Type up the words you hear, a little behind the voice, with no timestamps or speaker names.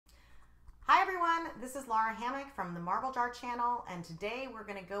This is Lara Hammock from the Marble Jar channel, and today we're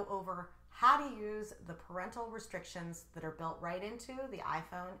going to go over how to use the parental restrictions that are built right into the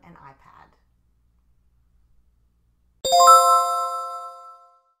iPhone and iPad.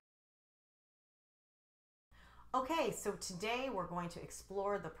 Okay, so today we're going to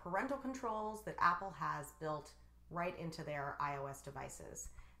explore the parental controls that Apple has built right into their iOS devices.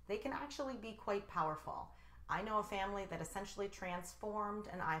 They can actually be quite powerful. I know a family that essentially transformed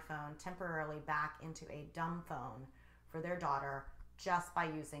an iPhone temporarily back into a dumb phone for their daughter just by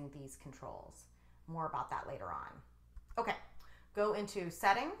using these controls. More about that later on. Okay, go into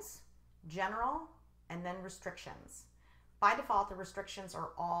Settings, General, and then Restrictions. By default, the restrictions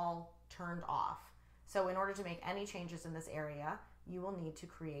are all turned off. So in order to make any changes in this area, you will need to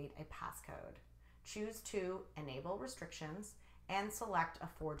create a passcode. Choose to enable restrictions and select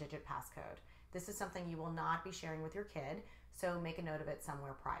a 4-digit passcode. This is something you will not be sharing with your kid, so make a note of it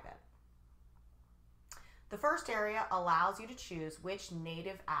somewhere private. The first area allows you to choose which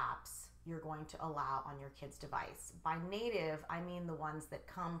native apps you're going to allow on your kid's device. By native, I mean the ones that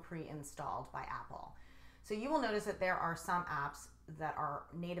come pre-installed by Apple. So you will notice that there are some apps that are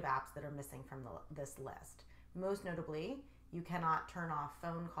native apps that are missing from this list. Most notably, you cannot turn off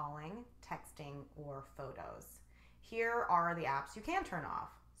phone calling, texting, or photos. Here are the apps you can turn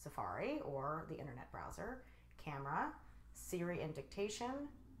off: Safari or the internet browser, camera, Siri and dictation,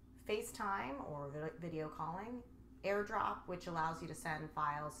 FaceTime or video calling, AirDrop, which allows you to send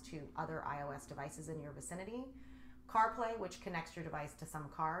files to other iOS devices in your vicinity, CarPlay, which connects your device to some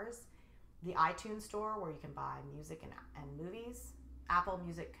cars, the iTunes Store, where you can buy music and movies, Apple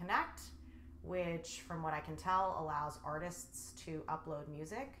Music Connect, which from what I can tell allows artists to upload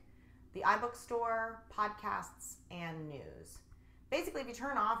music, the iBook Store, podcasts, and news. Basically, if you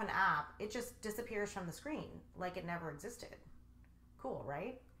turn off an app, it just disappears from the screen like it never existed. Cool,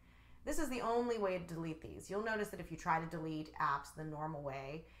 right? This is the only way to delete these. You'll notice that if you try to delete apps the normal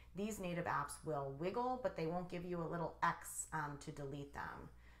way, these native apps will wiggle, but they won't give you a little X to delete them.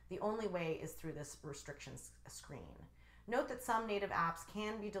 The only way is through this restrictions screen. Note that some native apps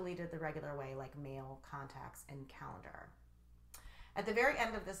can be deleted the regular way, like Mail, Contacts, and Calendar. At the very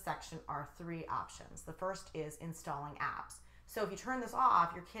end of this section are 3 options. The first is installing apps. So if you turn this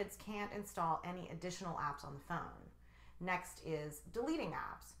off, your kids can't install any additional apps on the phone. Next is deleting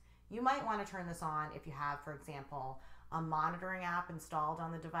apps. You might want to turn this on if you have, for example, a monitoring app installed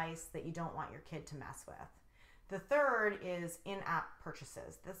on the device that you don't want your kid to mess with. The third is in-app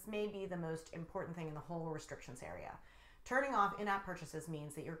purchases. This may be the most important thing in the whole restrictions area. Turning off in-app purchases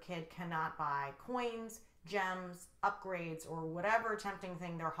means that your kid cannot buy coins, gems, upgrades, or whatever tempting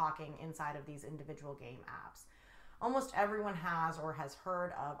thing they're hawking inside of these individual game apps. Almost everyone has or has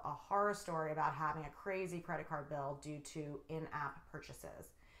heard of a horror story about having a crazy credit card bill due to in-app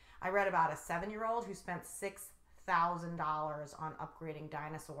purchases. I read about a 7-year-old who spent $6,000 on upgrading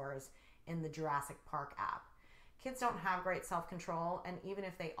dinosaurs in the Jurassic Park app. Kids don't have great self-control, and even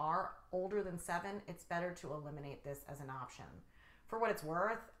if they are older than 7, it's better to eliminate this as an option. For what it's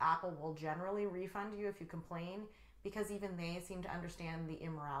worth, Apple will generally refund you if you complain, because even they seem to understand the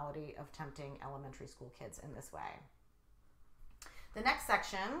immorality of tempting elementary school kids in this way. The next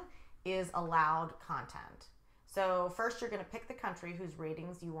section is allowed content. So first you're going to pick the country whose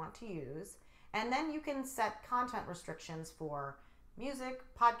ratings you want to use, and then you can set content restrictions for music,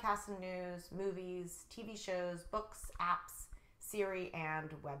 podcasts and news, movies, TV shows, books, apps, Siri,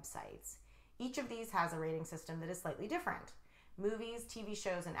 and websites. Each of these has a rating system that is slightly different. Movies, TV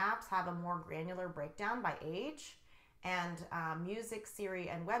shows, and apps have a more granular breakdown by age, and music, Siri,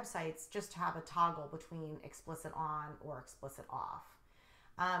 and websites just have a toggle between explicit on or explicit off.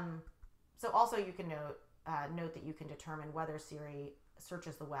 So also you can note that you can determine whether Siri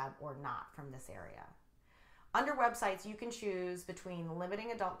searches the web or not from this area. Under websites, you can choose between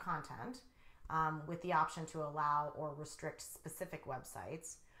limiting adult content with the option to allow or restrict specific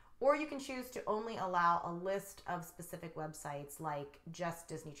websites, or you can choose to only allow a list of specific websites like just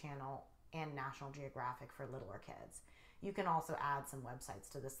Disney Channel and National Geographic for littler kids. You can also add some websites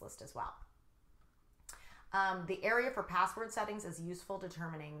to this list as well. The area for password settings is useful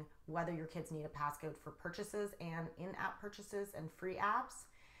determining whether your kids need a passcode for purchases and in-app purchases and free apps.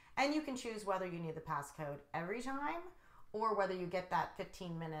 And you can choose whether you need the passcode every time or whether you get that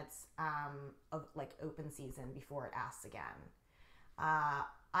 15 minutes of like open season before it asks again.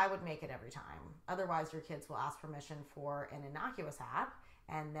 I would make it every time. Otherwise, your kids will ask permission for an innocuous app,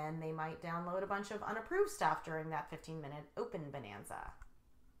 and then they might download a bunch of unapproved stuff during that 15-minute open bonanza.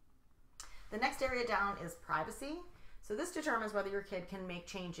 The next area down is privacy. So this determines whether your kid can make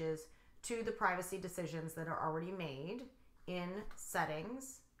changes to the privacy decisions that are already made in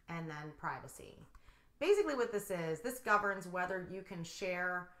settings and then privacy. Basically what this governs whether you can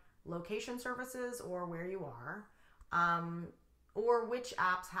share location services or where you are, or which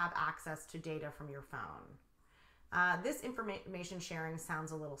apps have access to data from your phone. This information sharing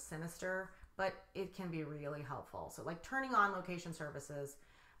sounds a little sinister, but it can be really helpful. So like turning on location services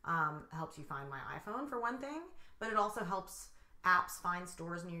helps you find my iPhone for one thing, but it also helps apps find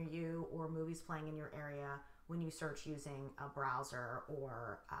stores near you or movies playing in your area when you search using a browser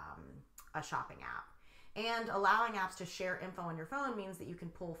or a shopping app. And allowing apps to share info on your phone means that you can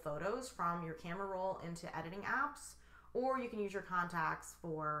pull photos from your camera roll into editing apps, or you can use your contacts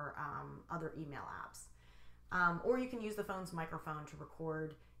for other email apps. Or you can use the phone's microphone to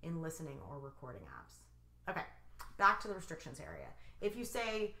record in listening or recording apps. Okay, back to the restrictions area. If you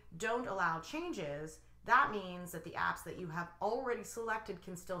say don't allow changes, that means that the apps that you have already selected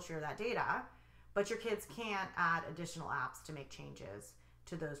can still share that data, but your kids can't add additional apps to make changes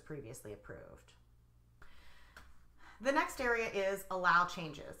to those previously approved. The next area is allow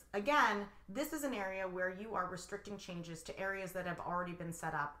changes. Again, this is an area where you are restricting changes to areas that have already been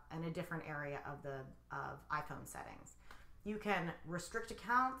set up in a different area of iPhone settings. You can restrict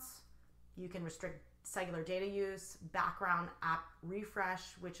accounts, you can restrict cellular data use, background app refresh,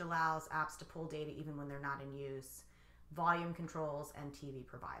 which allows apps to pull data even when they're not in use, volume controls, and TV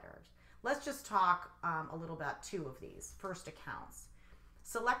providers. Let's just talk a little about two of these. First, accounts.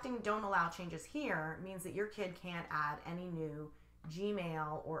 Selecting don't allow changes here means that your kid can't add any new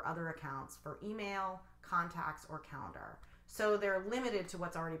Gmail or other accounts for email, contacts, or calendar. So they're limited to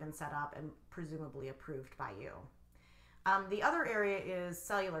what's already been set up and presumably approved by you. The other area is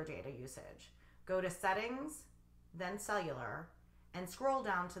cellular data usage. Go to Settings, then Cellular, and scroll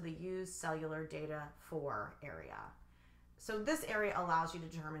down to the Use Cellular Data For area. So this area allows you to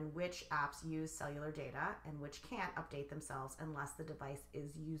determine which apps use cellular data and which can't update themselves unless the device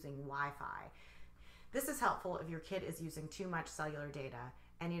is using Wi-Fi. This is helpful if your kid is using too much cellular data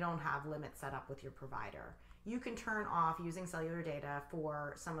and you don't have limits set up with your provider. You can turn off using cellular data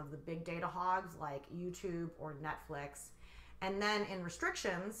for some of the big data hogs like YouTube or Netflix, and then in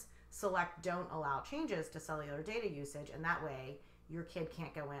restrictions, select don't allow changes to cellular data usage, and that way your kid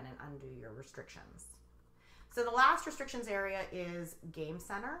can't go in and undo your restrictions. So the last restrictions area is Game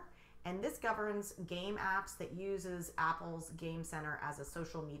Center, and this governs game apps that uses Apple's Game Center as a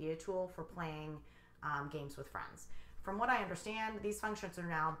social media tool for playing games with friends. From what I understand, these functions are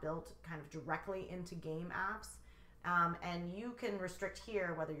now built kind of directly into game apps, and you can restrict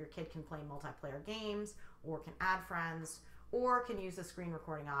here whether your kid can play multiplayer games or can add friends or can use the screen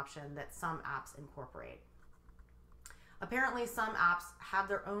recording option that some apps incorporate. Apparently, some apps have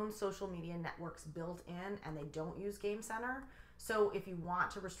their own social media networks built in and they don't use Game Center. So if you want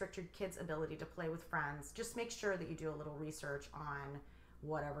to restrict your kids' ability to play with friends, just make sure that you do a little research on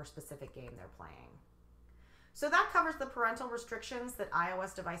whatever specific game they're playing. So that covers the parental restrictions that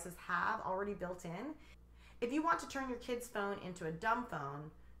iOS devices have already built in. If you want to turn your kid's phone into a dumb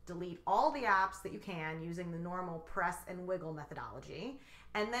phone, delete all the apps that you can using the normal press and wiggle methodology,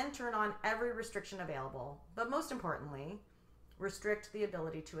 and then turn on every restriction available. But most importantly, restrict the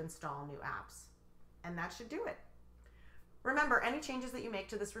ability to install new apps. And that should do it. Remember, any changes that you make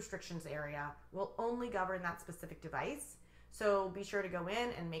to this restrictions area will only govern that specific device. So be sure to go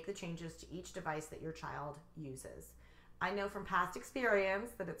in and make the changes to each device that your child uses. I know from past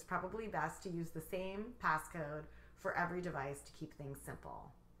experience that it's probably best to use the same passcode for every device to keep things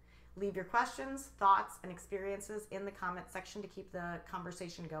simple. Leave your questions, thoughts, and experiences in the comment section to keep the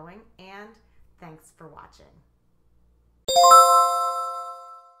conversation going, and thanks for watching.